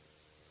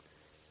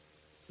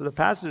So the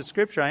passage of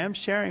Scripture I am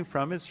sharing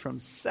from is from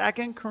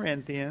 2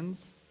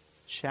 Corinthians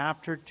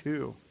chapter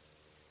 2.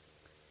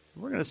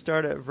 We're going to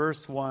start at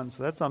verse 1.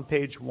 So that's on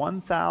page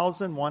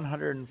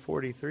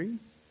 1143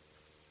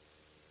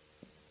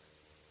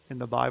 in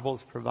the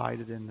Bibles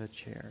provided in the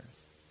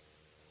chairs.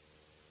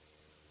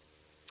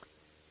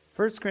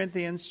 1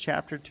 Corinthians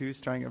chapter 2,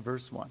 starting at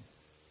verse 1.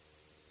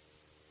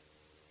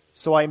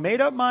 So I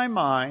made up my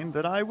mind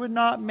that I would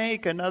not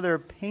make another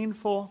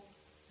painful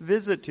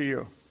visit to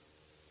you.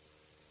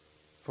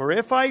 For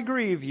if I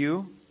grieve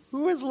you,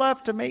 who is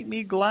left to make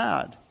me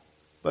glad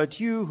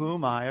but you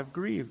whom I have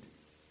grieved?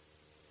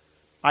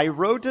 I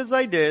wrote as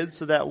I did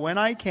so that when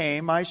I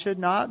came I should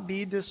not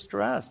be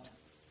distressed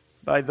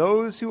by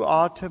those who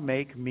ought to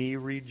make me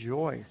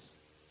rejoice.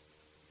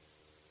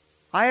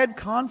 I had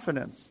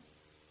confidence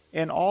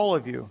in all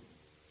of you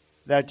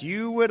that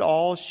you would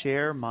all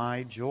share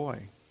my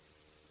joy.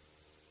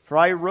 For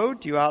I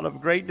wrote you out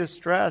of great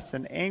distress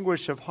and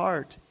anguish of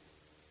heart,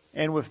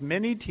 and with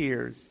many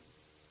tears,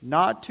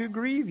 not to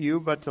grieve you,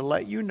 but to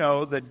let you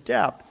know the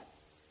depth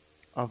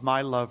of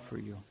my love for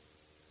you.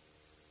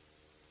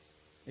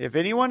 If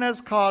anyone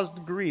has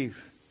caused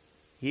grief,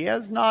 he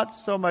has not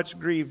so much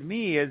grieved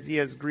me as he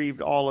has grieved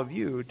all of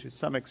you to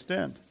some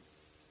extent,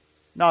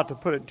 not to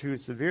put it too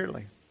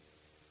severely.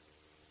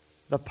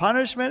 The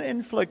punishment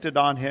inflicted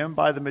on him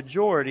by the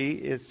majority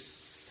is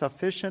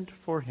sufficient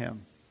for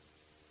him.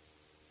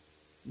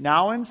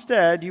 Now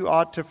instead you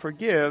ought to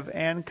forgive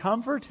and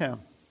comfort him,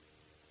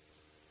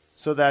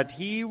 so that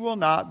he will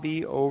not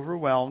be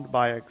overwhelmed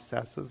by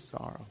excessive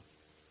sorrow.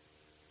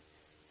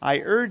 I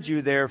urge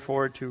you,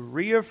 therefore, to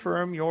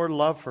reaffirm your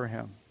love for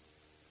him.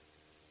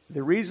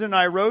 The reason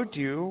I wrote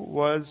you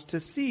was to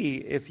see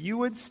if you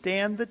would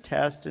stand the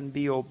test and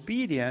be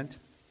obedient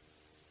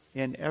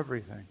in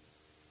everything.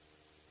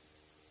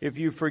 If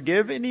you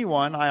forgive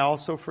anyone, I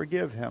also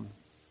forgive him.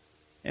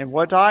 And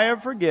what I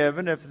have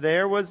forgiven, if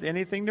there was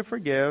anything to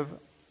forgive,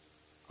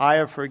 I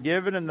have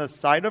forgiven in the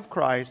sight of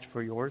Christ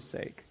for your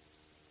sake,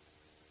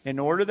 in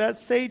order that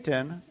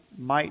Satan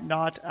might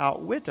not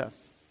outwit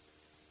us.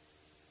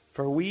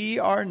 For we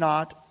are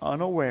not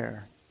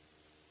unaware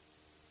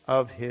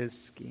of his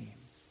schemes.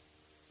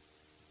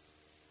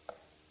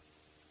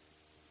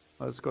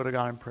 Let's go to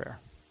God in prayer.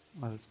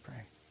 Let us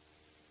pray.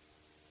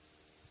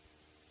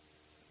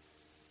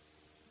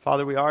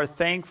 Father, we are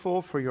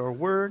thankful for your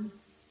word,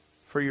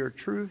 for your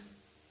truth,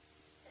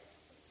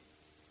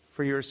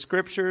 for your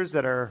scriptures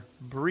that are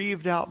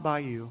breathed out by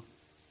you,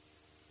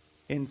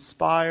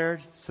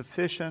 inspired,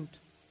 sufficient,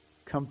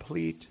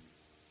 complete,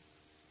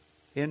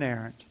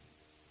 inerrant.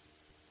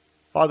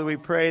 Father, we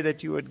pray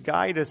that you would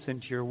guide us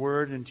into your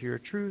word, into your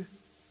truth.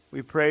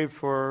 We pray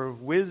for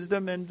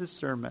wisdom and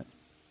discernment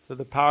through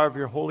the power of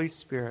your Holy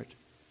Spirit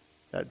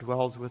that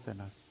dwells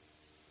within us.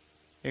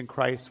 In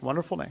Christ's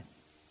wonderful name,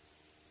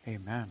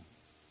 amen.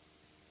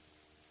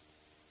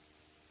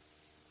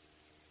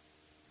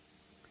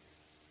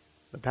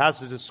 The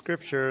passage of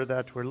Scripture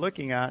that we're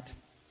looking at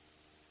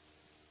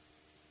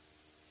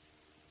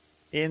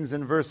ends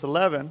in verse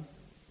 11,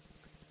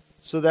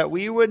 so that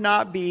we would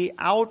not be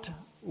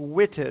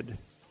outwitted,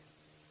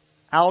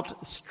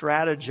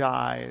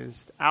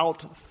 out-strategized,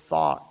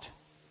 out-thought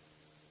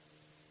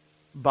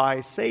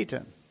by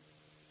Satan.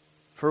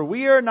 For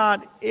we are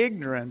not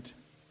ignorant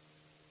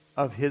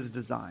of his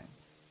designs.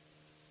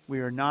 We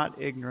are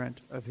not ignorant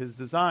of his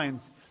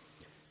designs.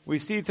 We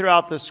see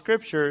throughout the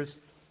Scriptures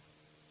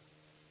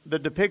the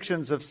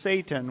depictions of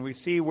Satan. We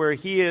see where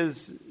he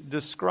is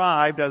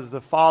described as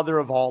the father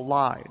of all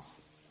lies.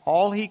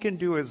 All he can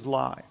do is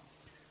lie.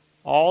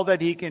 All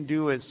that he can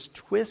do is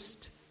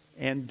twist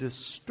and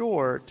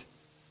distort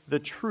the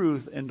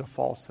truth into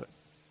falsehood.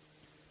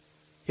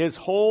 His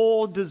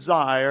whole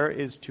desire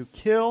is to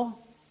kill,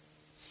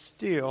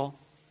 steal,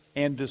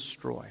 and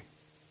destroy.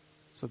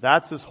 So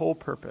that's his whole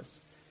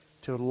purpose.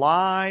 To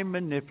lie,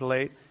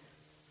 manipulate,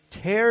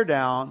 tear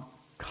down,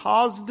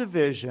 cause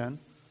division,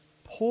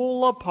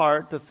 pull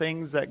apart the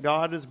things that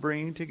God is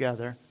bringing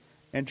together,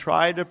 and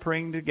try to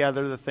bring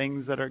together the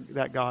things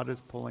that God is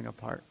pulling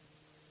apart.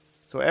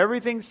 So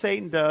everything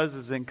Satan does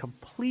is in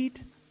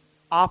complete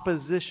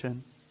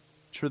opposition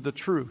to the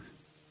truth,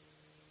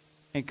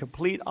 in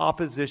complete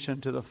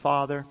opposition to the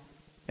Father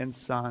and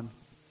Son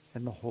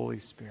and the Holy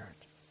Spirit.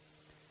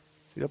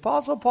 See, the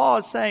Apostle Paul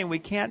is saying we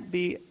can't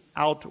be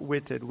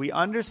outwitted. We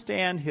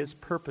understand his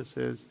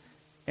purposes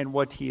and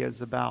what he is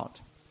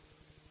about.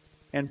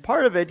 And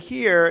part of it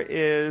here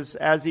is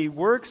as he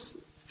works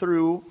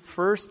through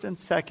 1st and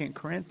 2nd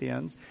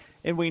Corinthians,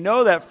 and we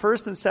know that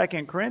 1st and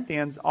 2nd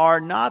Corinthians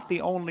are not the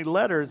only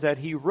letters that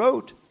he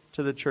wrote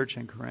to the church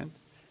in Corinth.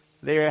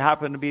 They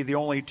happen to be the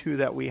only two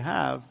that we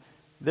have.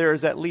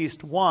 There's at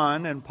least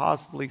one and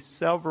possibly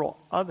several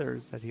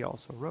others that he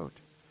also wrote.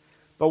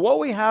 But what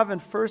we have in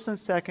 1st and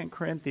 2nd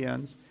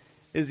Corinthians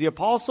is the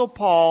Apostle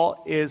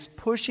Paul is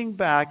pushing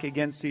back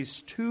against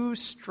these two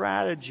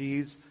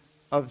strategies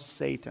of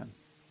Satan.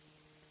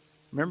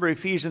 Remember,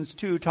 Ephesians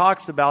 2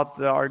 talks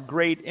about our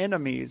great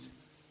enemies,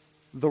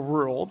 the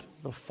world,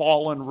 the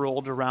fallen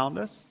world around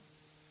us,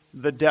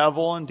 the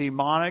devil and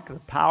demonic, the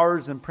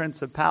powers and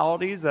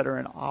principalities that are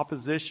in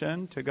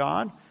opposition to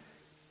God,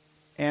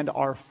 and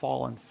our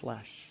fallen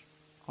flesh.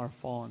 Our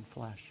fallen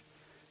flesh.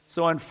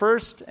 So in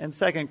 1st and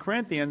 2nd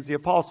Corinthians, the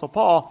Apostle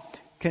Paul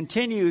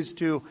continues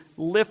to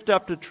lift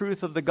up the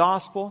truth of the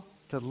gospel,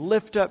 to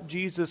lift up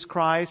Jesus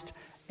Christ,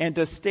 and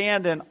to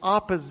stand in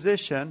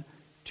opposition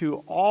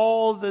to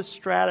all the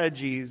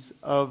strategies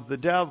of the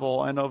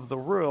devil and of the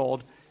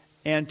world,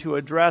 and to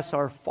address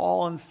our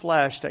fallen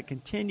flesh that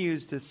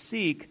continues to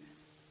seek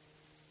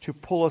to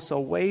pull us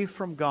away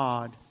from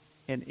God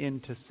and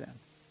into sin.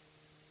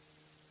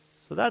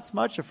 So that's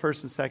much of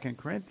 1st and 2nd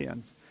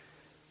Corinthians.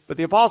 But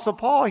the Apostle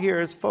Paul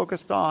here is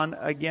focused on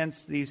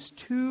against these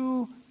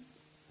two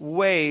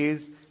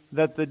ways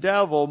that the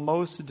devil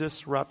most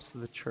disrupts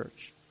the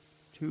church.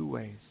 Two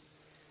ways.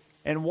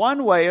 And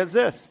one way is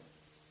this.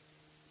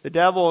 The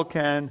devil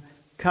can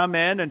come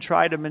in and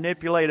try to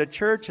manipulate a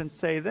church and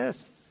say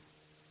this: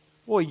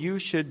 well, you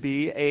should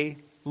be a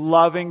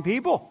loving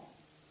people.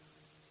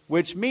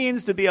 Which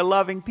means, to be a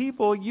loving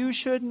people, you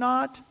should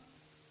not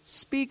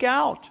speak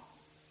out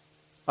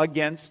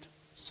against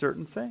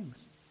certain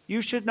things.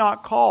 You should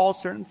not call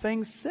certain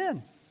things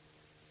sin,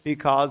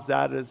 because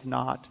that is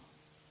not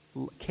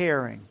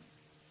caring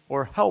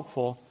or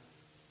helpful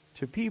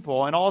to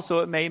people. And also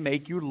it may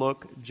make you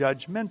look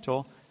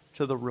judgmental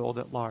to the world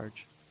at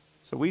large.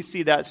 So we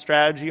see that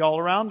strategy all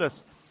around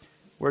us,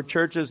 where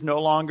churches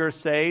no longer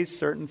say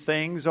certain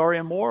things are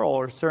immoral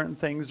or certain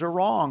things are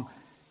wrong,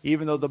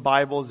 even though the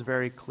Bible is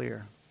very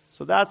clear.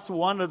 So that's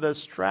one of the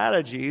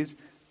strategies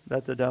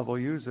that the devil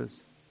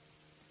uses.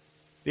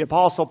 The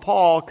Apostle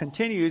Paul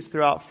continues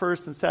throughout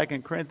 1st and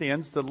 2nd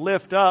Corinthians to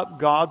lift up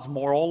God's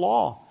moral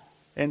law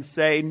and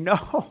say,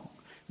 no,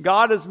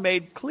 God has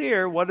made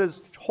clear what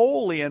is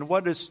holy and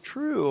what is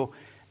true.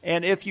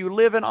 And if you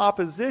live in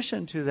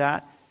opposition to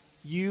that,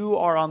 you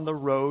are on the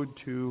road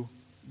to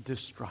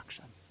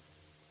destruction.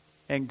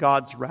 And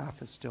God's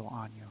wrath is still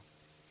on you.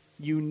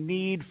 You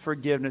need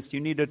forgiveness.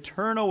 You need to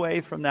turn away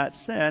from that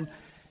sin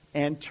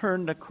and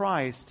turn to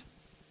Christ.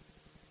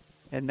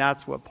 And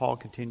that's what Paul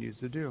continues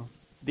to do.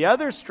 The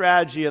other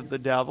strategy of the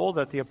devil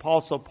that the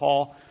Apostle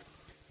Paul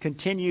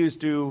continues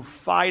to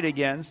fight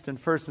against in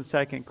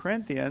 1st and 2nd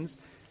Corinthians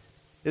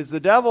is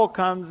the devil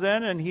comes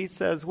in and he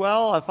says,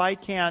 well, if I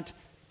can't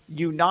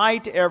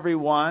unite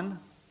everyone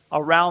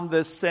around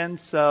this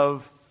sense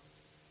of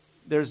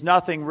there's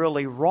nothing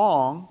really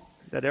wrong,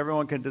 that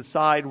everyone can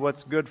decide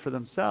what's good for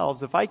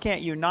themselves, if I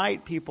can't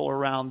unite people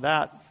around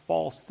that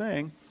false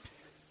thing,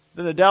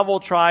 then the devil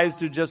tries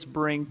to just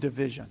bring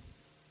division.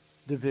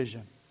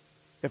 Division.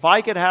 If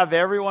I could have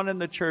everyone in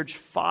the church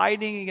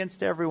fighting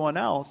against everyone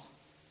else,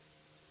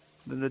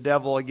 then the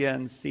devil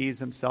again sees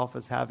himself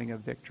as having a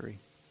victory.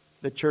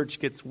 The church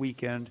gets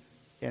weakened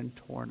and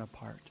torn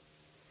apart.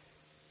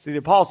 See, the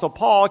Apostle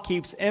Paul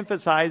keeps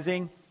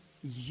emphasizing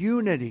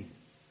unity.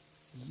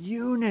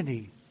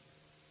 Unity.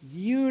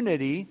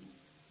 Unity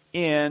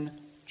in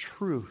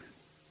truth.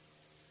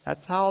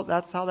 That's how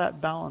that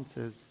balance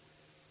is.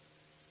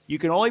 You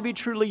can only be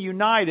truly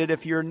united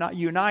if you're not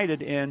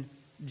united in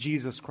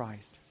Jesus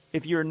Christ.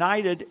 If you're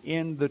united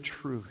in the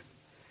truth.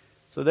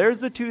 So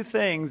there's the two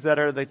things that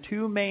are the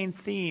two main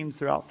themes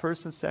throughout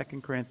 1st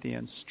and 2nd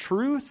Corinthians.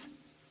 Truth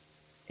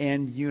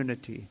and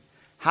unity.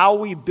 How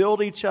we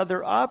build each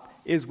other up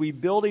is we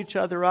build each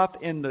other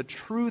up in the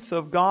truth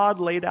of God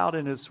laid out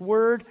in His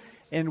Word.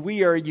 And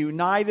we are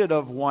united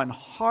of one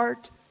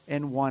heart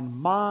and one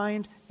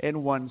mind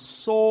and one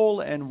soul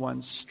and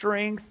one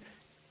strength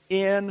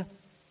in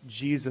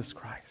Jesus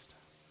Christ.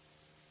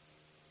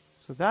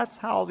 So that's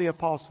how the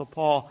Apostle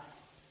Paul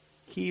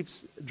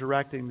keeps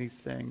directing these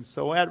things.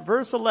 So at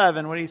verse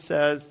 11, when he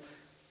says,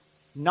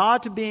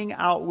 not being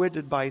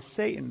outwitted by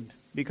Satan,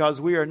 because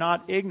we are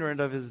not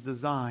ignorant of his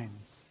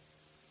designs.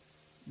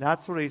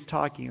 That's what he's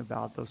talking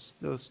about,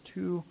 those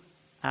two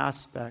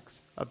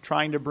aspects of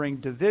trying to bring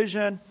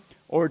division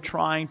or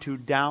trying to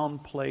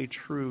downplay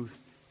truth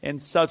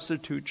and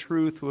substitute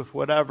truth with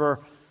whatever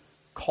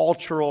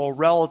cultural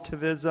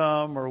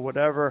relativism or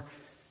whatever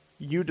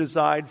you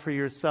decide for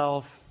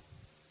yourself.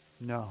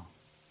 No,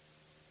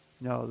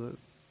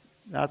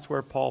 that's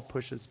where Paul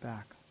pushes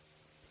back.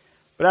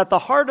 But at the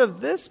heart of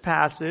this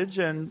passage,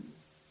 in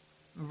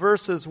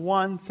verses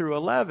 1 through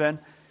 11,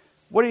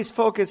 what he's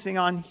focusing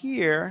on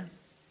here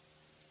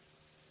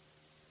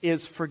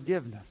is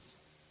forgiveness.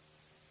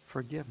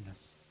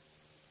 Forgiveness.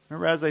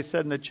 Remember, as I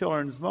said in the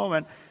children's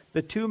moment,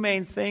 the two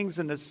main things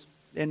in this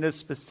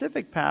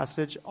specific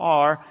passage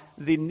are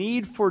the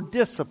need for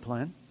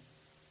discipline.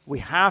 We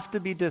have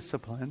to be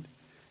disciplined.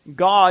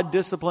 God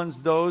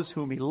disciplines those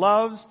whom He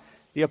loves.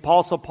 The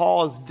Apostle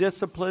Paul is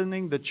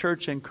disciplining the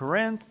church in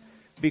Corinth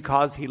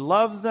because he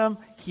loves them.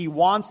 He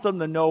wants them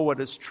to know what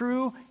is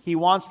true. He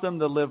wants them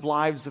to live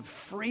lives of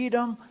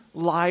freedom,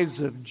 lives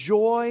of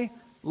joy,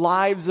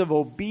 lives of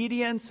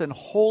obedience and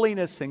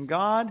holiness in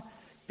God,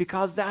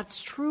 because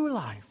that's true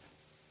life.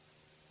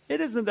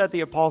 It isn't that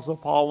the Apostle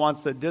Paul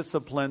wants to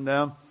discipline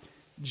them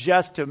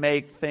just to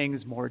make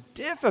things more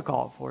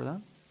difficult for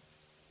them.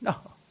 No.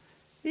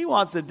 He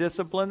wants to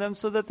discipline them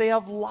so that they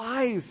have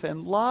life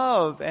and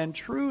love and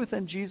truth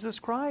in Jesus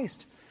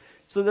Christ.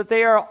 So that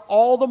they are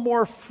all the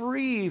more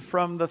free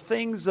from the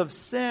things of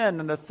sin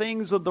and the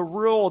things of the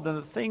world and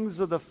the things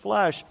of the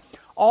flesh.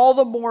 All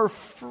the more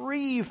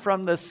free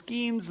from the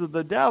schemes of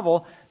the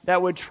devil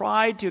that would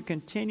try to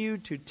continue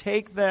to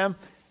take them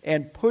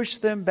and push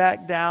them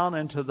back down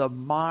into the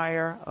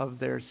mire of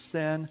their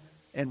sin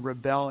and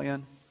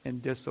rebellion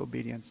and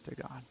disobedience to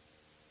God.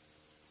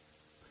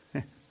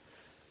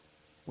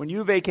 When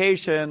you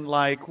vacation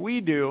like we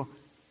do,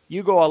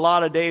 you go a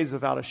lot of days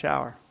without a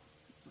shower.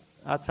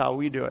 That's how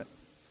we do it.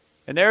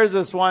 And there's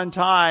this one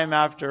time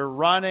after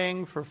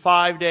running for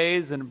 5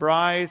 days in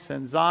Bryce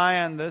and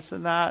Zion, this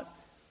and that,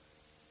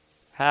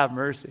 have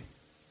mercy.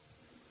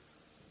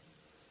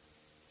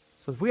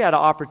 So if we had an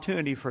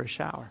opportunity for a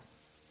shower,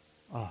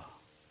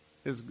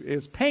 it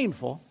was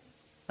painful.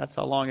 That's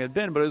how long it had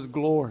been, but it was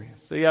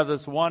glorious. So you have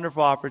this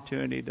wonderful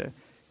opportunity to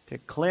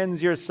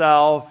cleanse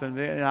yourself. And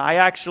I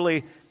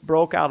actually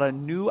broke out a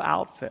new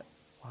outfit.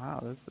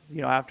 Wow, this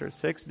is, after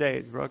 6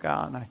 days, broke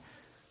out. And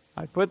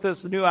I put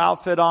this new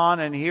outfit on,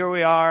 and here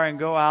we are, and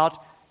go out.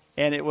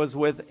 And it was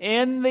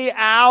within the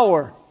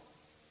hour,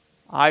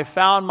 I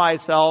found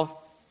myself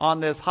on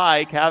this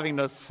hike having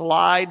to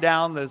slide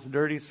down this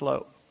dirty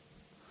slope.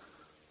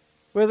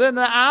 Within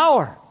the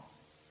hour,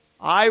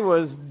 I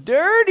was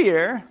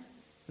dirtier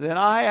than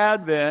I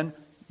had been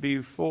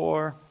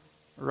before,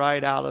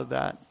 right out of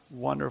that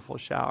wonderful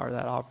shower,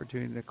 that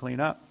opportunity to clean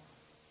up.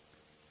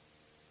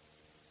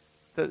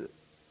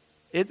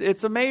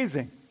 It's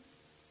amazing.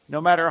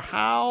 No matter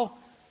how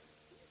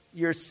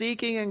you're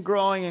seeking and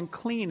growing and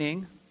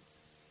cleaning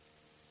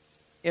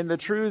in the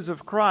truths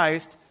of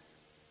Christ,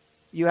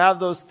 you have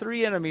those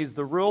three enemies,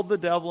 the world, the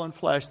devil, and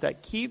flesh,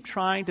 that keep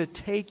trying to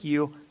take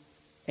you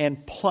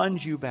and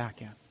plunge you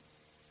back in.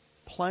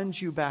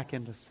 Plunge you back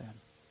into sin.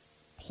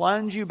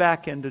 Plunge you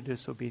back into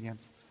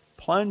disobedience.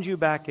 Plunge you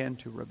back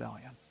into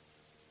rebellion.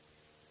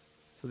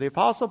 So the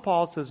Apostle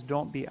Paul says,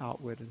 don't be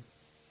outwitted.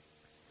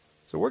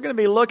 So we're going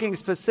to be looking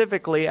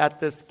specifically at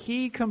this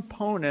key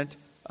component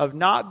of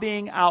not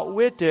being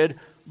outwitted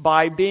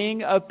by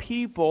being a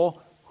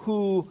people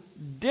who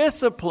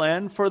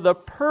discipline for the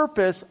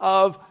purpose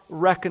of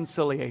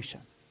reconciliation.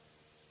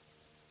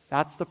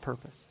 That's the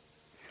purpose.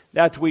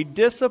 That we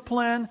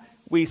discipline,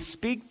 we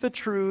speak the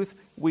truth,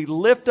 we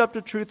lift up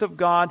the truth of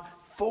God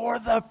for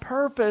the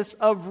purpose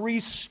of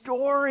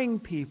restoring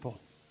people,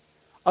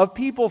 of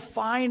people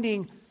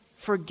finding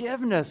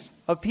forgiveness,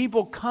 of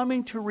people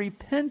coming to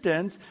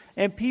repentance,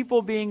 and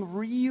people being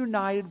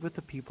reunited with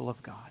the people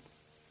of God.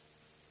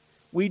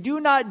 We do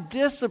not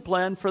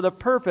discipline for the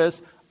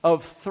purpose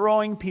of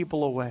throwing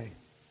people away.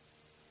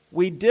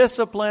 We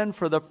discipline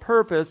for the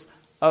purpose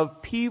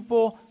of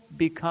people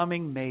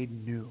becoming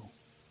made new.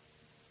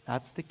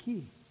 That's the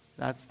key.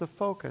 That's the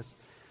focus.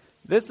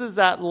 This is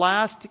that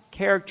last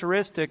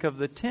characteristic of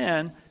the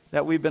 10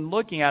 that we've been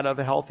looking at of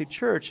a healthy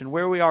church. And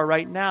where we are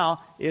right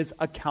now is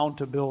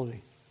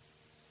accountability.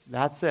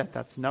 That's it.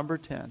 That's number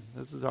 10.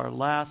 This is our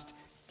last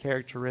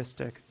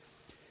characteristic.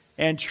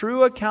 And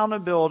true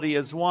accountability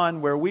is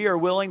one where we are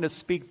willing to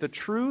speak the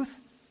truth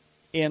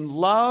in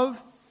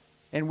love,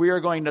 and we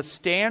are going to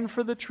stand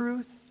for the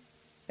truth.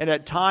 And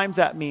at times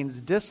that means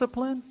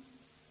discipline,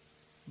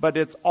 but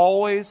it's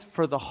always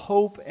for the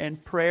hope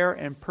and prayer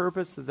and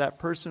purpose that that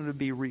person would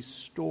be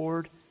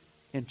restored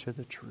into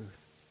the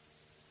truth.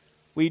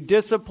 We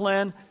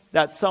discipline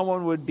that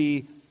someone would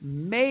be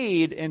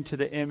made into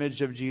the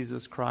image of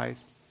Jesus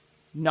Christ,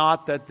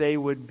 not that they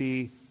would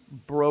be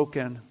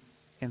broken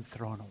and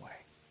thrown away.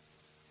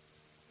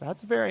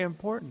 That's very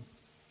important,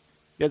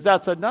 because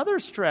that's another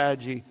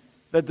strategy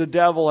that the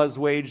devil has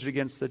waged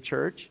against the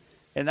church.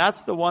 And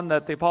that's the one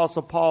that the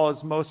Apostle Paul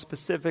is most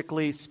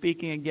specifically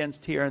speaking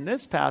against here in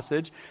this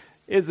passage,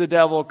 is the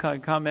devil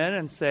can come in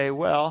and say,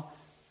 well,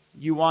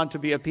 you want to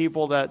be a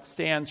people that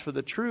stands for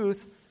the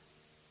truth.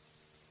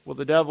 Well,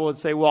 the devil would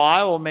say, well,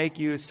 I will make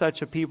you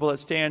such a people that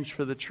stands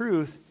for the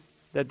truth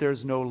that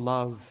there's no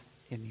love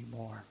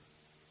anymore.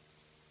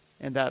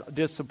 And that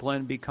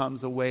discipline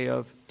becomes a way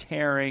of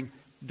tearing,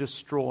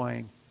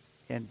 destroying,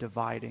 and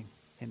dividing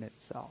in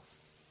itself.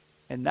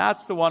 And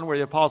that's the one where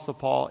the Apostle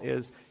Paul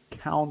is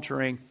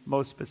countering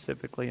most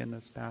specifically in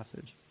this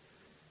passage.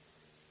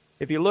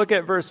 If you look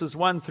at verses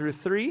 1 through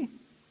 3,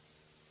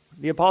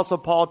 the Apostle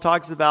Paul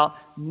talks about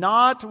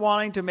not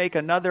wanting to make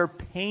another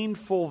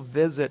painful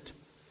visit.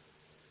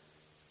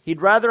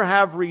 He'd rather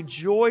have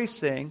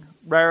rejoicing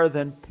rather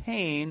than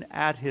pain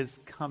at his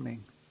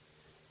coming.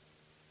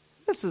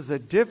 This is a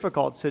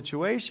difficult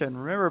situation.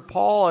 Remember,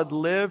 Paul had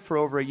lived for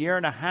over 1.5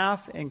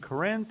 years in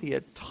Corinth. He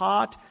had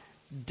taught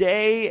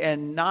day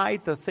and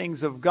night the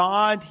things of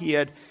God. He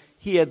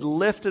had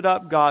lifted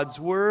up God's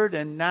word,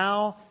 and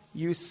now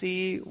you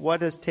see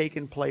what has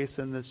taken place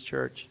in this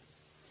church.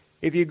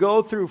 If you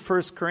go through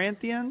 1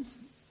 Corinthians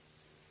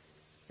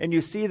and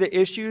you see the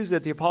issues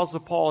that the Apostle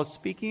Paul is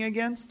speaking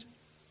against,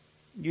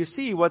 you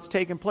see what's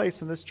taken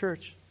place in this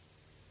church.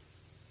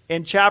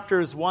 In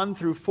chapters 1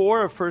 through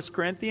 4 of 1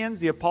 Corinthians,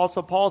 the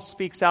Apostle Paul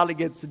speaks out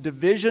against the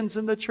divisions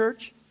in the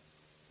church,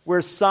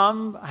 where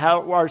some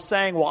are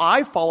saying, well,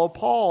 I follow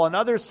Paul, and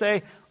others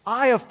say,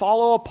 I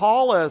follow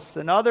Apollos,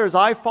 and others,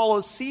 I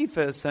follow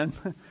Cephas, and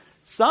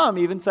some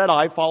even said,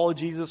 I follow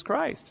Jesus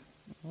Christ.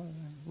 A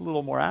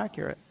little more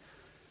accurate.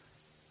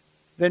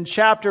 Then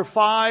chapter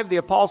 5, the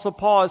Apostle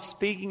Paul is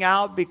speaking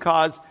out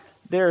because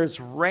there's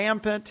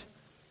rampant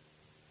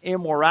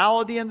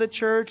immorality in the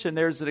church, and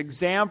there's an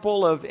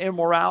example of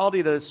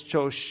immorality that is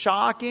so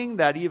shocking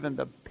that even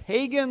the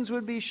pagans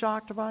would be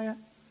shocked by it.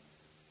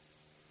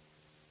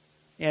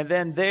 And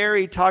then there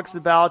he talks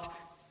about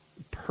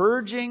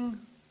purging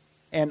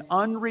an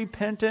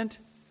unrepentant,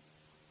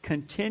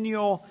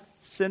 continual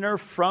sinner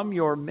from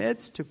your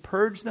midst, to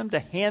purge them, to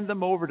hand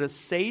them over to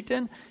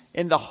Satan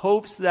in the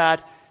hopes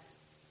that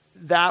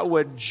that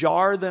would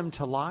jar them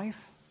to life.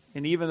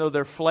 And even though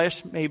their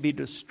flesh may be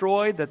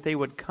destroyed, that they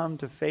would come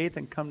to faith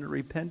and come to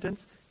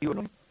repentance. He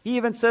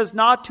even says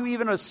not to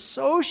even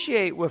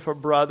associate with a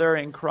brother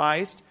in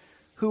Christ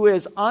who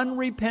is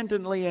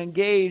unrepentantly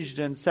engaged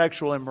in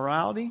sexual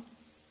immorality,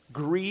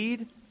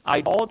 greed,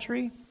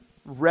 idolatry,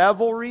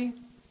 revelry,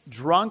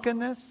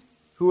 drunkenness,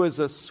 who is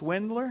a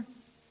swindler.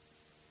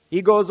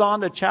 He goes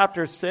on to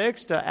chapter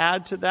 6 to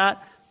add to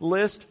that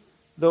list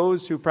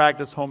those who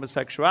practice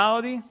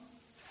homosexuality,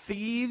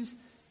 thieves.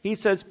 He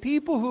says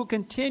people who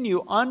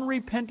continue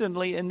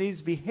unrepentantly in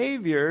these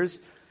behaviors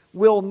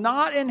will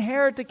not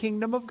inherit the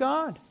kingdom of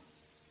God.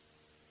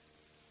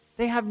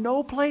 They have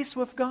no place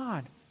with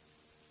God.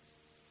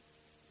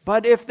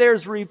 But if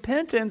there's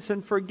repentance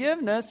and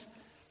forgiveness,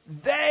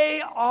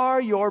 they are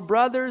your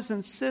brothers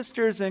and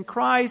sisters in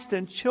Christ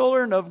and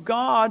children of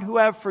God who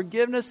have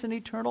forgiveness and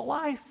eternal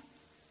life.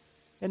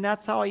 And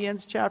that's how he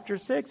ends chapter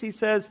 6. He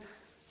says,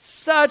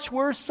 such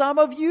were some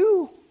of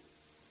you.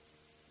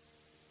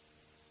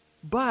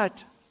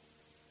 But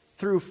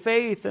through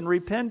faith and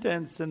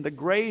repentance and the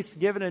grace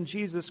given in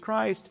Jesus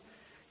Christ,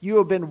 you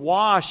have been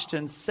washed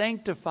and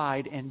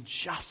sanctified and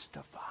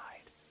justified.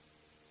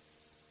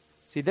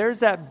 See, there's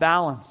that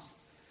balance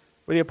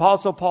where the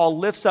Apostle Paul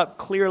lifts up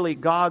clearly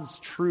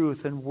God's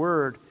truth and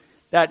word,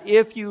 that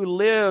if you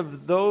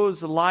live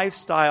those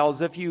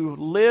lifestyles, if you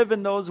live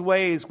in those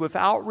ways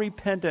without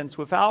repentance,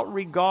 without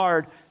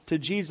regard to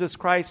Jesus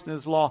Christ and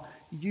His law,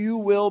 you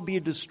will be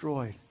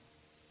destroyed.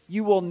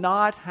 You will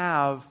not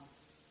have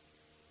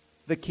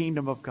the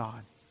kingdom of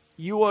God.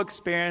 You will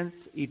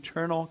experience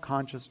eternal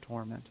conscious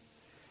torment.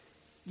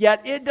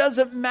 Yet it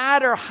doesn't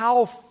matter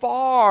how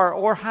far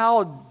or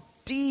how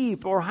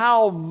deep or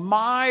how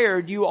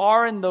mired you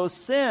are in those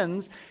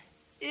sins.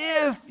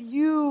 If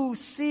you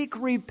seek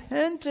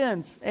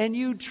repentance and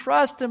you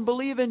trust and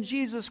believe in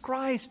Jesus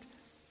Christ,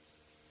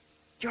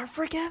 you're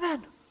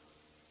forgiven.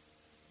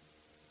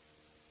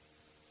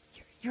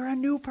 You're a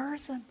new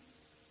person.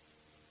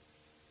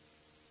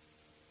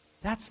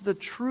 That's the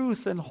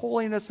truth and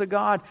holiness of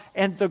God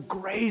and the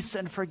grace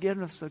and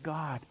forgiveness of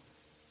God.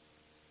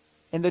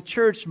 And the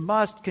church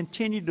must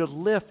continue to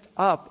lift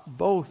up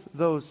both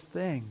those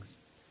things.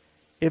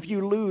 If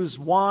you lose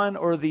one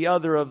or the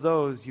other of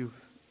those, you've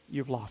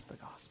lost the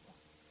gospel.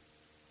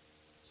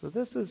 So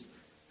this is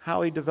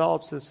how he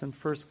develops this in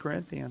 1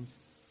 Corinthians.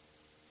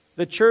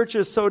 The church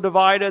is so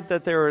divided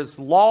that there is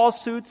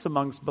lawsuits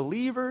amongst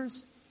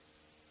believers.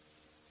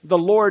 The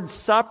Lord's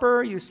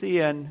Supper, you see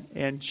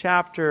in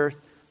chapter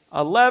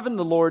 11,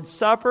 the Lord's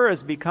Supper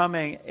is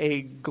becoming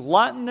a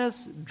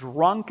gluttonous,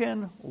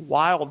 drunken,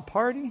 wild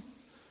party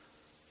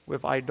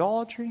with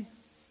idolatry.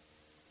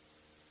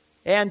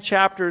 And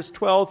chapters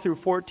 12 through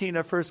 14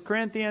 of 1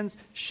 Corinthians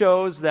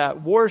shows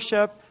that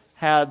worship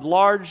had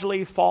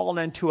largely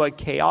fallen into a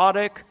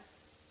chaotic,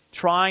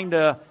 trying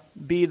to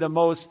be the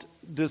most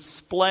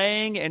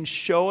displaying and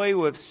showy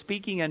with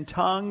speaking in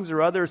tongues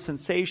or other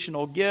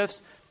sensational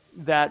gifts,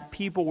 that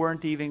people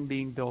weren't even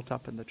being built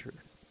up in the truth.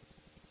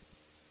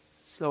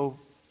 So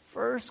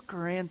 1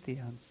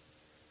 Corinthians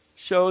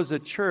shows a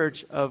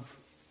church of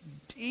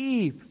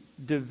deep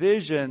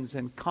divisions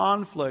and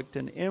conflict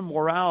and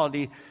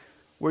immorality,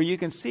 where you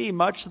can see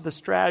much of the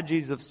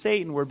strategies of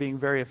Satan were being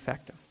very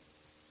effective.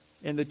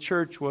 And the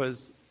church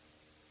was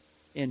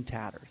in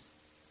tatters.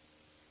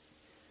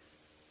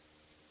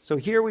 So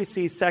here we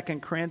see 2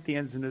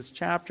 Corinthians in this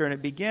chapter, and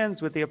it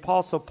begins with the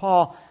Apostle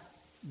Paul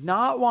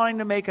not wanting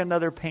to make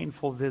another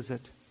painful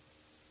visit.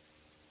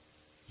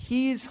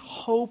 He's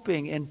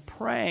hoping and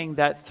praying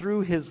that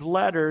through his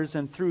letters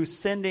and through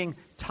sending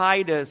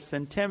Titus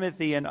and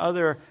Timothy and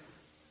other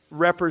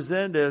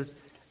representatives,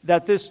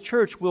 that this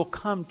church will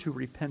come to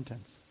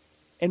repentance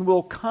and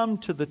will come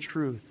to the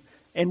truth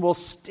and will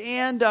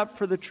stand up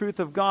for the truth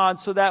of God,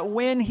 so that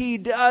when he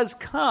does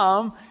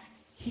come,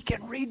 he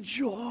can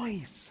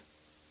rejoice.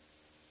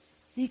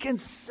 He can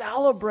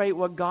celebrate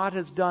what God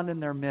has done in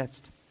their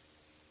midst.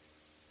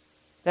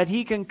 That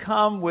he can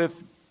come with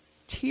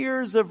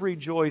tears of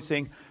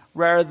rejoicing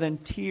rather than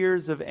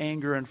tears of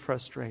anger and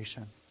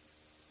frustration.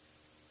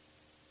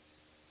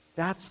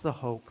 That's the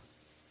hope.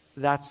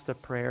 That's the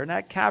prayer. And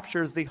that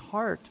captures the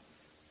heart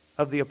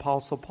of the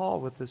Apostle Paul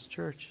with this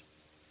church.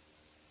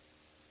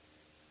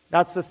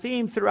 That's the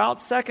theme throughout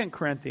 2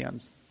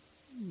 Corinthians,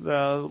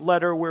 the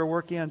letter we're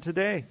working on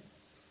today.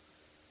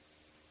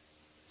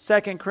 2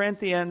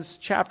 Corinthians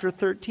chapter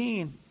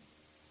 13,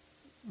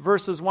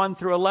 verses 1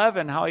 through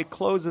 11, how he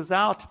closes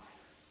out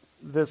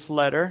this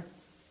letter.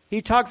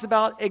 He talks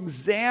about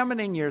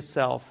examining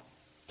yourself,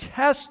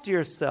 test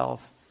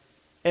yourself.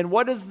 And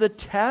what is the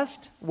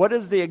test? What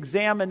is the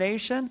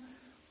examination?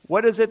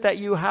 What is it that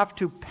you have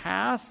to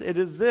pass? It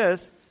is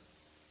this: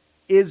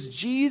 is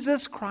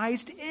Jesus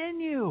Christ in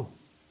you?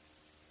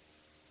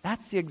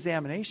 That's the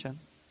examination.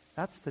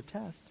 That's the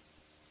test.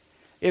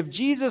 If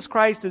Jesus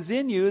Christ is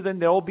in you, then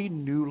there will be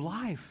new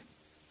life.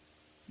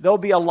 There'll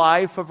be a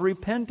life of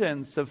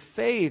repentance, of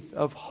faith,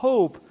 of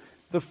hope,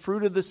 the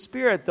fruit of the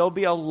Spirit. There'll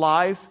be a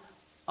life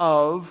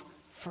of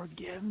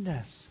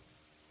forgiveness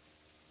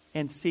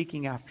and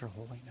seeking after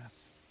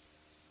holiness.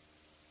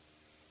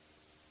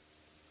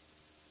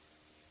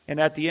 And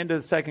at the end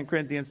of 2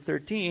 Corinthians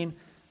 13,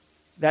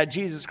 that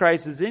Jesus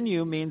Christ is in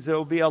you means there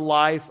will be a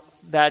life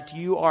that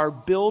you are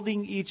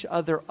building each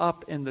other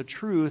up in the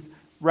truth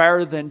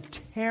rather than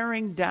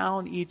tearing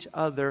down each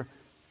other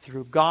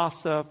through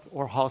gossip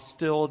or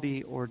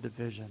hostility or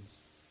divisions.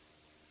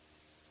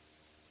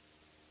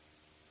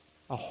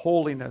 A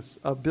holiness,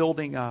 a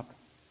building up,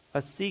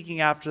 a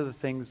seeking after the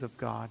things of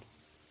God.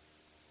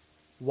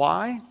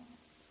 Why?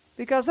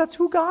 Because that's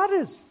who God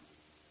is.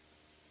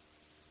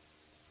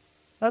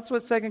 That's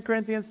what 2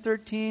 Corinthians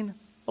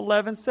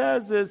 13:11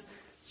 says, is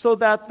so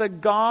that the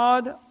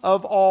God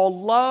of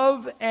all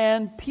love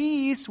and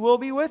peace will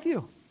be with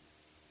you.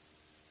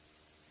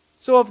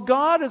 So if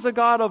God is a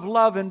God of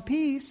love and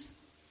peace,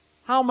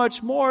 how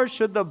much more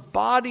should the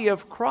body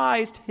of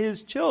Christ,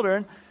 his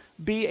children,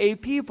 be a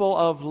people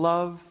of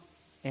love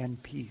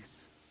and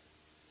peace?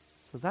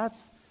 So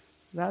that's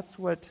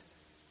what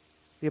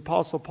the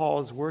Apostle Paul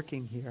is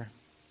working here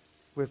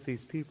with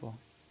these people.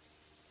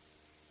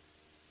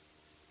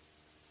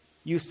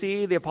 You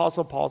see the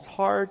Apostle Paul's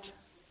heart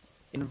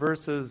in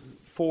verses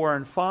 4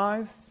 and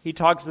 5. He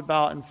talks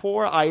about in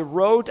 4, I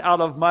wrote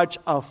out of much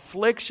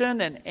affliction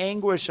and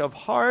anguish of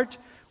heart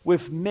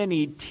with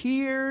many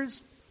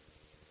tears.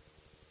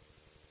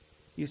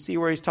 You see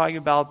where he's talking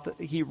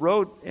about, he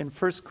wrote in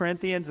 1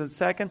 Corinthians and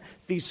 2,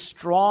 these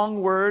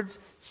strong words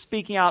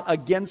speaking out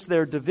against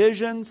their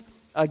divisions,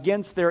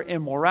 against their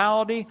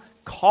immorality,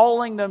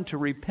 calling them to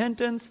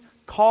repentance,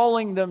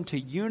 calling them to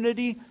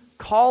unity,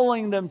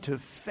 calling them to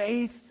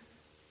faith.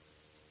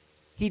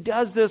 He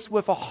does this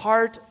with a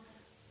heart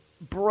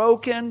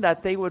broken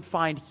that they would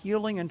find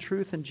healing and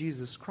truth in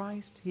Jesus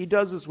Christ. He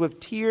does this with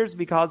tears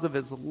because of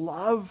his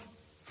love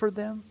for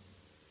them.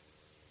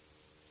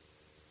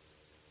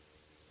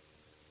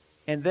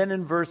 And then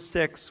in verse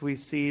 6, we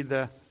see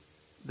the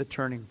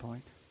turning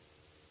point.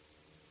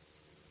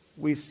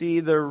 We see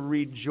the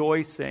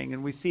rejoicing,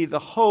 and we see the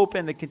hope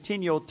and the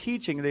continual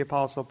teaching of the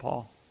Apostle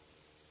Paul.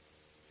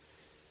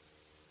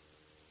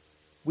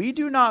 We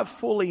do not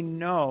fully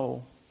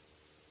know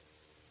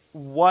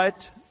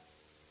what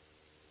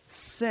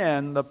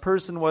sin the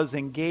person was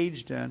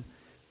engaged in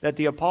that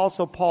the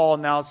Apostle Paul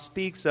now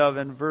speaks of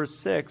in verse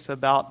 6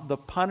 about the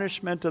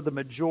punishment of the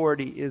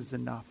majority is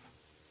enough.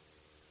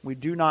 We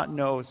do not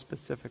know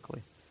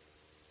specifically.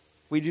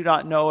 We do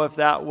not know if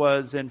that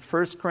was in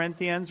 1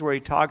 Corinthians where he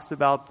talks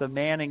about the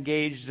man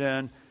engaged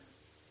in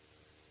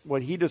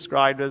what he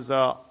described as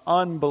an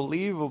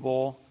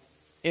unbelievable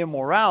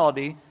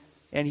immorality,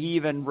 and he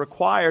even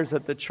requires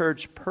that the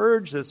church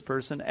purge this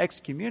person,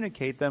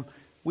 excommunicate them.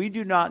 We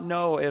do not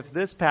know if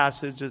this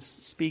passage is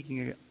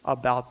speaking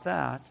about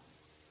that.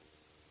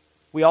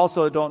 We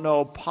also don't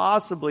know,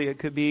 possibly it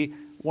could be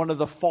one of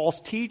the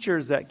false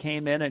teachers that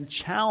came in and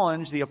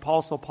challenged the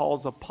Apostle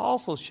Paul's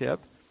apostleship,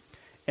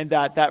 and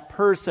that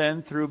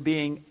person, through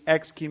being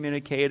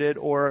excommunicated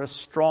or a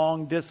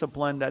strong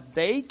discipline, that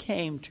they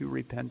came to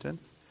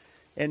repentance,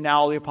 and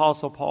now the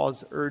Apostle Paul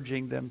is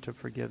urging them to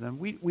forgive them.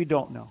 We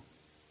don't know.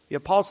 The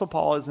Apostle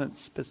Paul isn't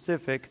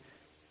specific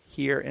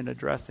here in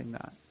addressing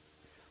that.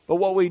 But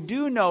what we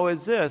do know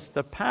is this: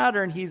 the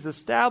pattern he's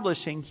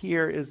establishing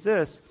here is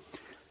this.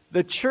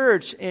 The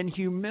church in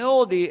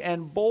humility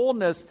and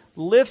boldness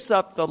lifts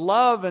up the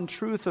love and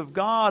truth of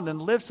God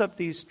and lifts up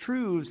these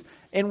truths,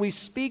 and we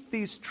speak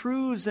these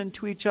truths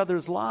into each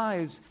other's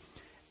lives.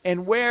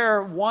 And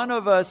where one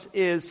of us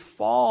is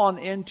fallen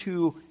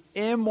into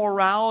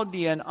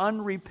immorality and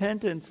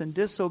unrepentance and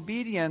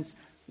disobedience,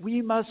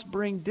 we must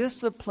bring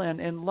discipline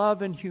and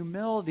love and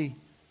humility.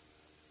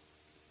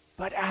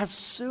 But as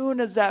soon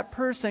as that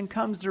person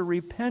comes to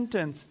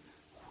repentance,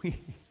 we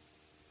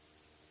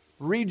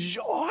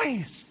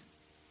rejoice.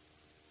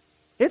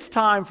 It's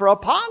time for a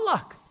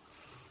potluck.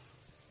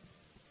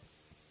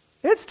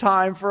 It's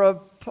time for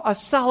a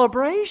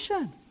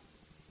celebration.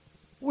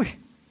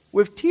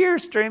 With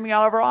tears streaming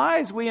out of our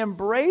eyes, we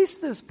embrace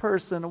this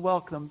person and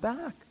welcome them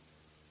back.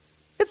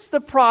 It's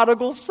the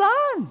prodigal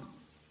son.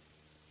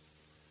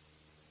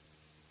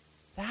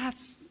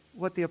 That's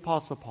what the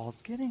Apostle Paul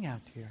is getting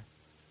at here.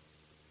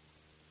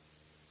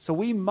 So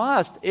we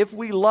must, if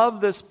we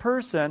love this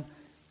person,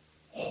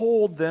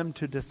 hold them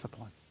to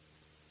discipline.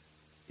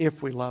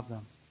 if we love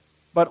them.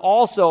 But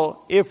also,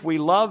 if we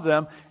love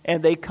them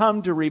and they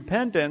come to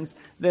repentance,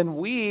 then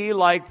we,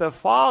 like the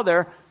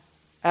Father,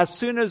 as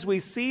soon as we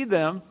see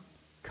them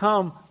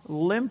come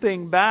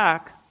limping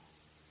back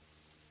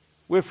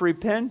with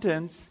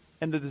repentance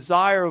and the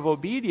desire of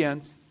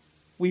obedience,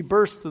 we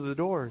burst through the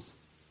doors.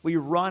 We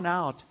run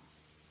out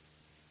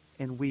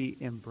and we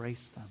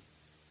embrace them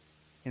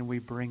and we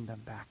bring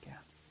them back in.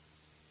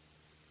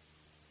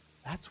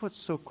 That's what's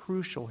so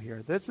crucial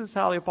here. This is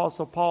how the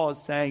Apostle Paul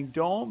is saying,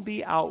 don't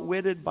be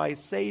outwitted by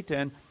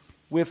Satan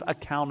with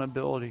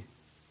accountability.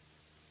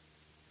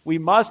 We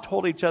must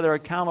hold each other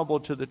accountable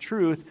to the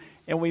truth,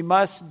 and we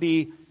must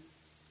be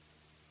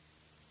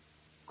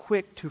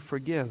quick to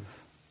forgive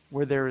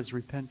where there is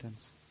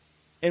repentance.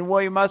 And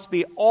we must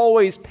be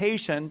always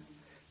patient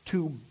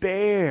to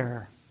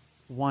bear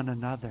one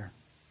another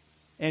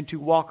and to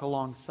walk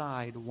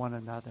alongside one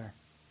another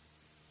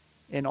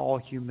in all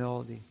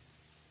humility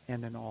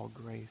and in all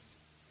grace.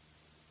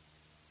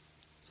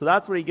 So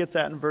that's what he gets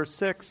at in verse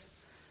 6.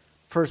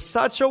 For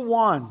such a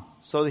one,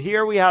 so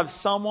here we have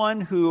someone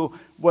who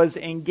was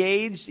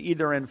engaged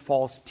either in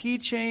false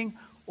teaching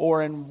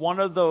or in one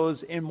of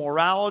those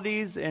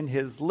immoralities in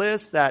his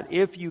list that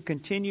if you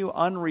continue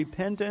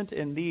unrepentant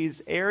in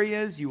these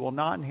areas, you will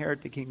not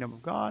inherit the kingdom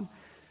of God.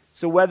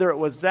 So whether it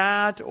was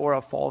that or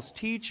a false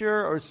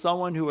teacher or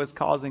someone who was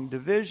causing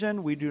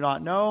division, we do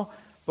not know.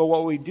 But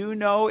what we do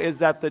know is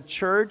that the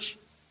church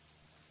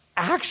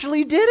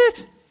actually did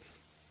it.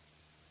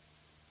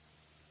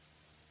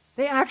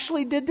 They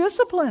actually did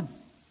discipline.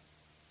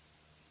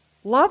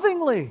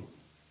 Lovingly,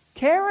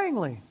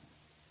 caringly.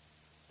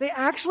 They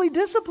actually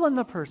disciplined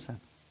the person.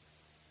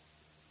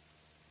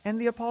 And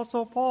the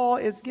Apostle Paul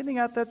is getting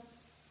at that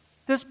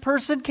this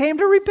person came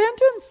to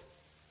repentance.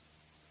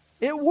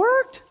 It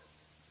worked.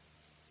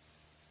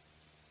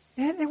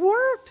 It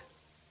worked.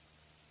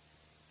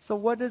 So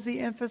what does he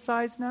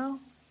emphasize now?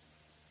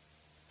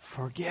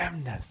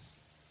 Forgiveness.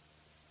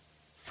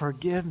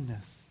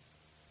 Forgiveness.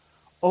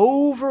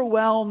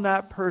 Overwhelm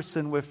that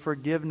person with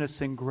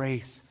forgiveness and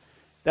grace,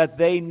 that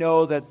they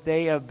know that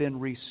they have been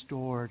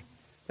restored,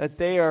 that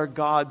they are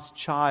God's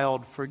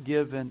child,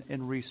 forgiven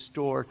and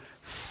restored.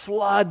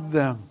 Flood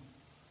them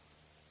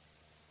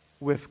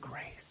with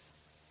grace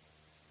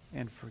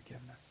and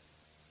forgiveness.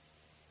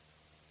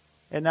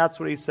 And that's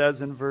what he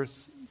says in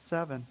verse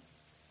 7.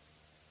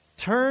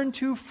 Turn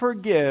to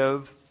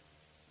forgive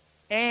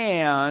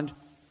and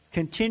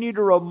continue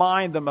to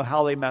remind them of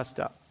how they messed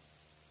up.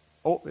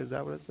 Oh, is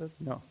that what it says?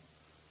 No.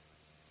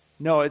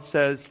 No, it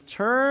says,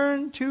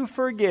 turn to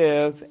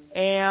forgive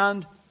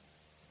and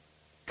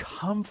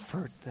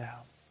comfort them.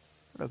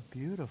 What a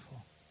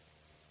beautiful,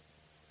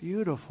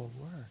 beautiful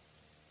word.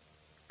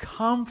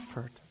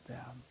 Comfort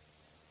them.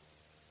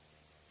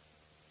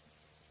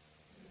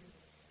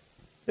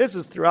 This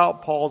is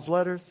throughout Paul's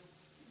letters.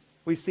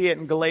 We see it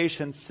in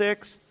Galatians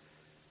 6.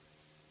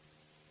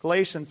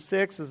 Galatians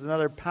 6 is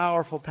another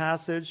powerful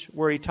passage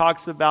where he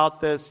talks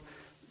about this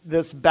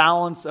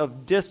balance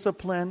of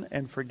discipline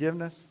and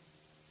forgiveness.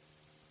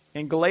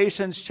 In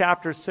Galatians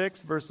chapter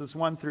 6, verses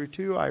 1 through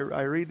 2, I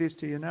read these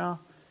to you now.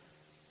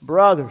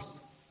 Brothers,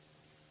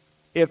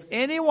 if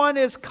anyone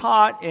is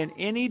caught in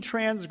any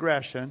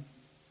transgression,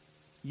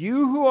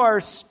 you who are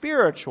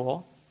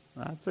spiritual,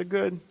 that's a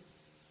good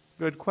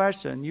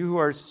question. You who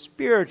are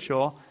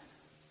spiritual,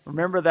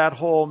 remember that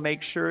whole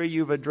make sure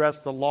you've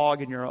addressed the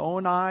log in your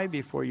own eye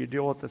before you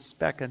deal with the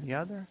speck in the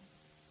other.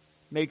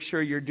 Make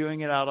sure you're doing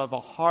it out of a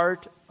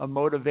heart, a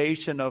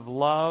motivation of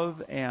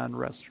love and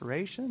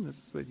restoration.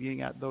 This is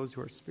getting at those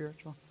who are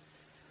spiritual.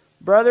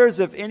 Brothers,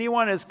 if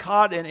anyone is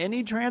caught in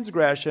any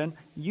transgression,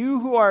 you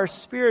who are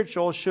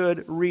spiritual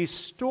should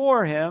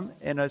restore him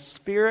in a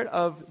spirit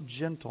of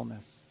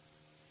gentleness.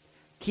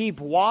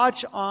 Keep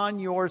watch on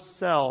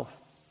yourself,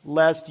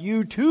 lest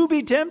you too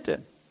be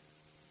tempted.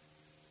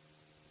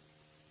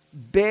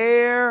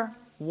 Bear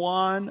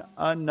one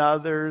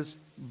another's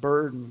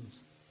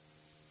burdens,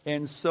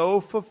 and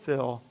so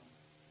fulfill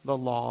the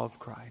law of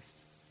Christ.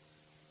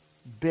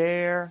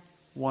 Bear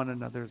one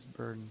another's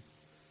burdens.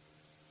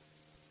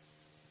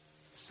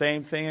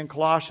 Same thing in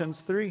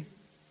Colossians 3.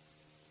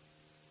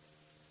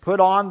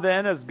 Put on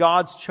then as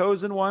God's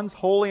chosen ones,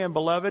 holy and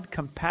beloved,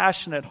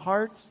 compassionate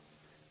hearts,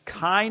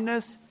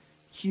 kindness,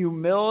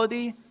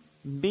 humility,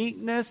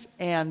 meekness,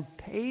 and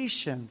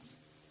patience,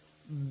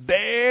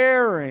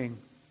 bearing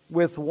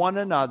with one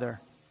another.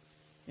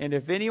 And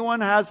if anyone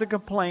has a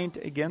complaint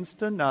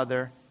against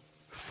another,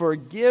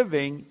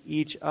 forgiving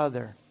each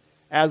other.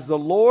 As the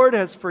Lord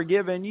has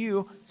forgiven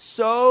you,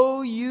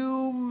 so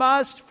you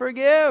must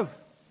forgive.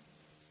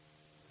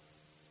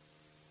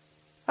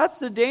 That's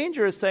the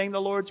danger of saying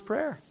the Lord's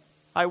Prayer.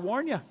 I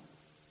warn you.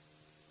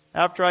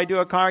 After I do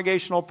a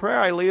congregational prayer,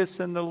 I lead us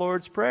in the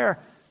Lord's Prayer.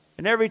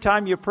 And every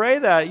time you pray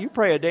that, you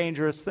pray a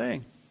dangerous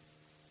thing.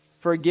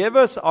 Forgive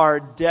us our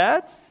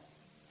debts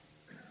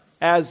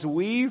as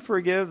we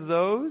forgive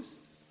those.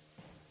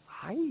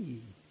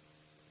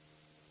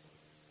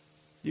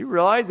 You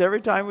realize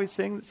every time we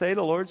say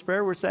the Lord's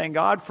Prayer, we're saying,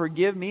 God,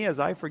 forgive me as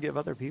I forgive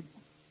other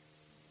people.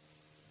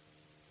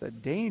 It's a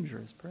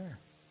dangerous prayer.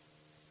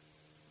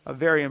 A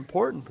very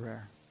important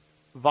prayer.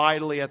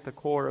 Vitally at the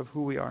core of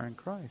who we are in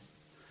Christ.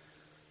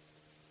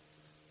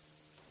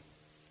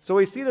 So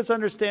we see this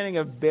understanding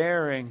of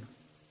bearing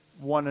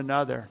one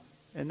another.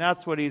 And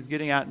that's what he's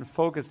getting at and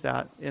focused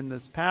at in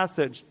this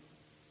passage.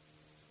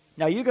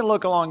 Now you can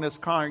look along this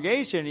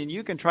congregation and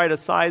you can try to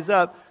size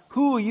up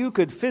who you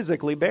could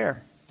physically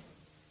bear.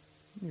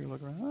 You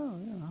look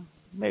around,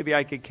 maybe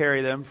I could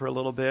carry them for a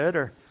little bit,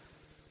 or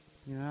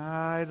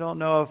I don't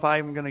know if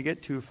I'm going to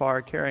get too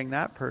far carrying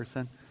that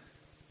person.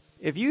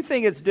 If you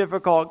think it's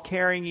difficult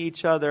carrying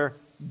each other,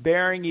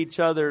 bearing each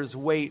other's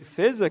weight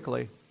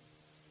physically,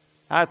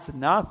 that's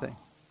nothing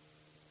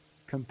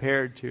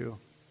compared to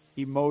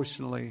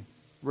emotionally,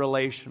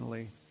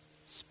 relationally,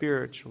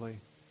 spiritually,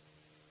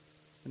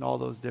 and all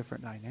those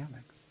different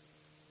dynamics.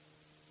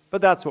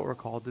 But that's what we're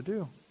called to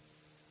do.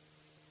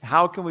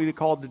 How can we be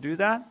called to do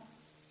that?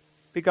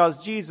 Because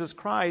Jesus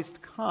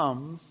Christ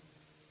comes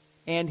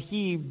and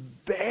He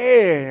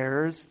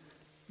bears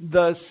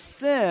the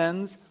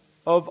sins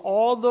of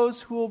all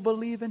those who will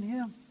believe in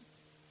Him.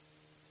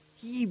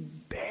 He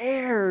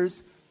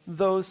bears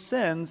those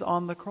sins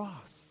on the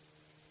cross.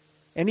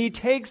 And He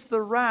takes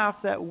the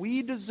wrath that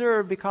we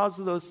deserve because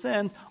of those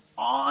sins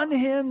on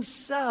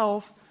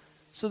Himself,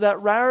 so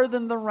that rather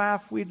than the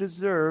wrath we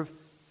deserve,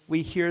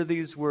 we hear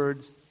these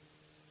words,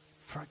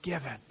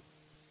 forgiven,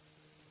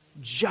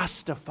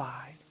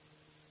 justified,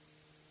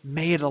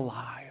 made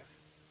alive,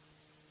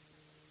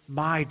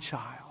 my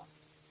child,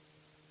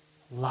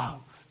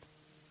 loved.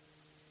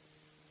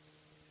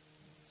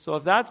 So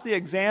if that's the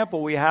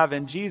example we have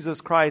in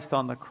Jesus Christ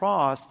on the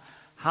cross,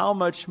 how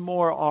much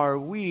more are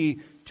we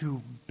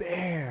to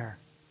bear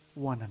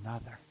one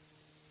another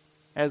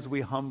as we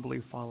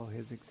humbly follow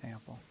His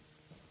example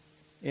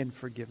in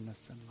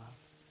forgiveness and love?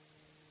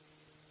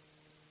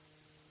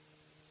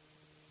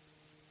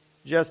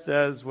 Just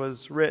as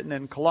was written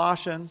in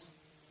Colossians,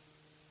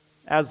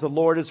 as the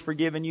Lord has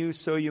forgiven you,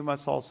 so you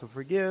must also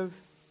forgive.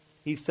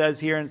 He says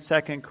here in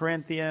 2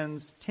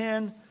 Corinthians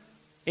 10,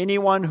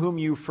 anyone whom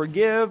you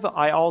forgive,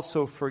 I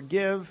also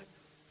forgive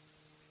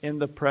in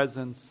the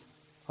presence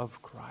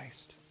of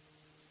Christ.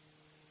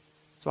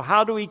 So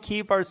how do we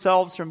keep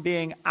ourselves from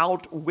being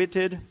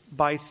outwitted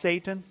by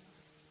Satan?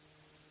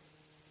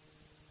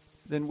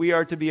 Then we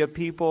are to be a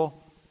people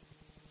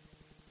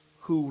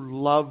who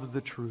love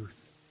the truth.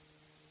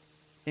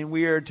 And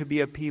we are to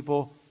be a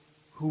people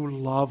who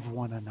love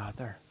one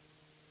another.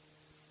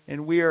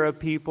 And we are a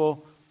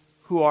people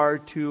who are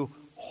to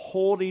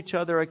hold each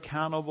other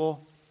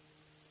accountable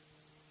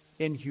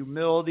in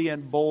humility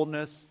and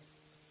boldness,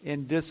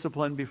 in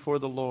discipline before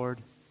the Lord.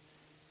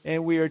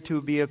 And we are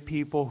to be a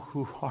people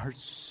who are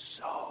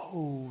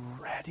so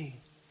ready,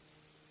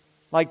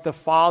 like the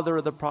father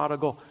of the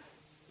prodigal,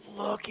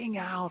 looking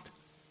out,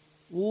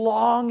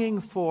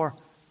 longing for,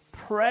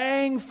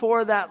 praying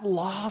for that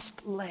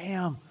lost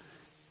lamb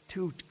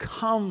to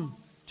come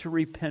to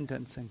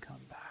repentance and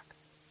come back.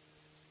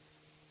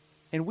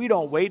 And we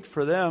don't wait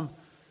for them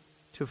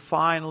to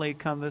finally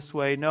come this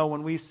way. No,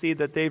 when we see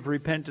that they've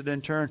repented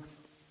and turned,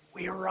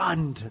 we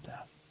run to them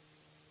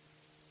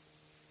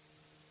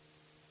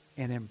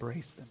and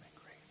embrace them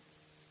in grace.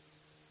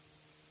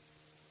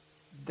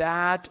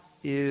 That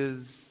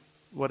is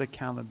what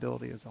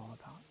accountability is all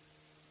about.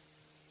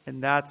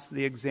 And that's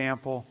the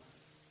example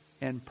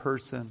and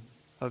person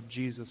of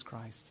Jesus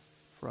Christ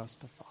for us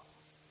to follow.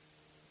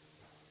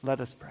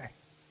 Let us pray.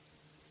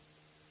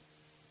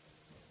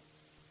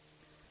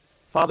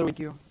 Father, we thank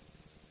you.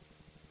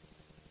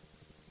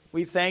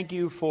 We thank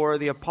you for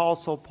the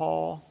Apostle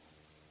Paul.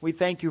 We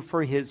thank you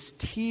for his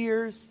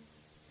tears,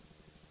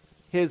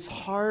 his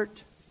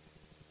heart,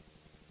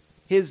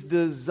 his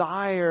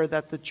desire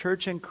that the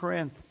church in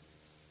Corinth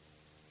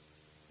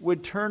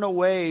would turn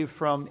away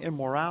from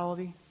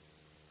immorality,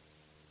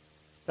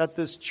 that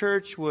this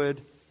church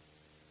would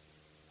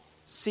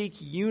seek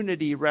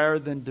unity rather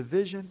than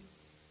division,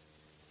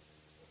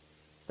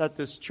 that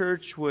this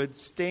church would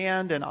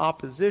stand in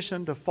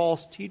opposition to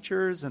false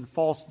teachers and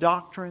false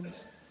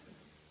doctrines,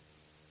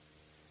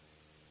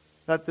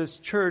 that this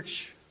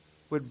church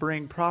would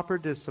bring proper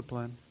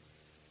discipline,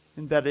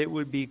 and that it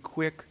would be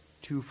quick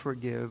to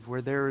forgive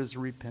where there is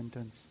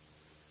repentance,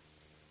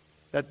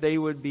 that they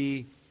would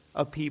be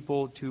a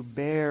people to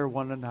bear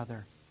one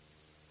another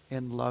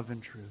in love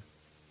and truth.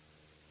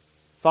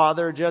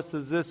 Father, just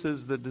as this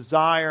is the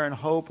desire and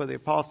hope of the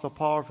Apostle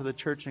Paul for the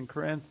church in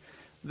Corinth,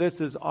 this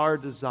is our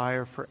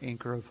desire for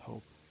Anchor of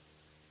Hope.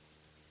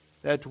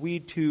 That we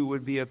too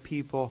would be a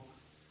people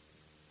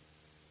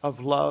of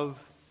love,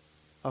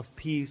 of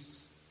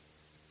peace,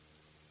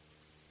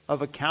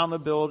 of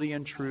accountability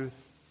and truth,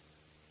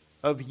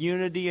 of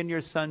unity in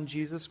your Son,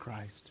 Jesus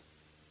Christ,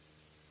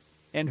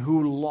 and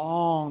who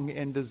long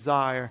and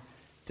desire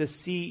to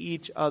see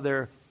each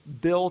other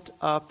built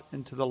up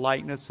into the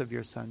likeness of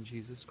your Son,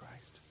 Jesus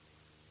Christ.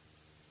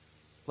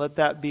 Let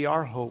that be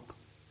our hope.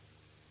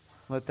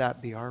 Let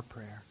that be our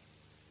prayer.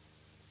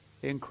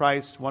 In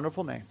Christ's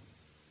wonderful name,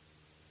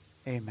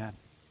 amen.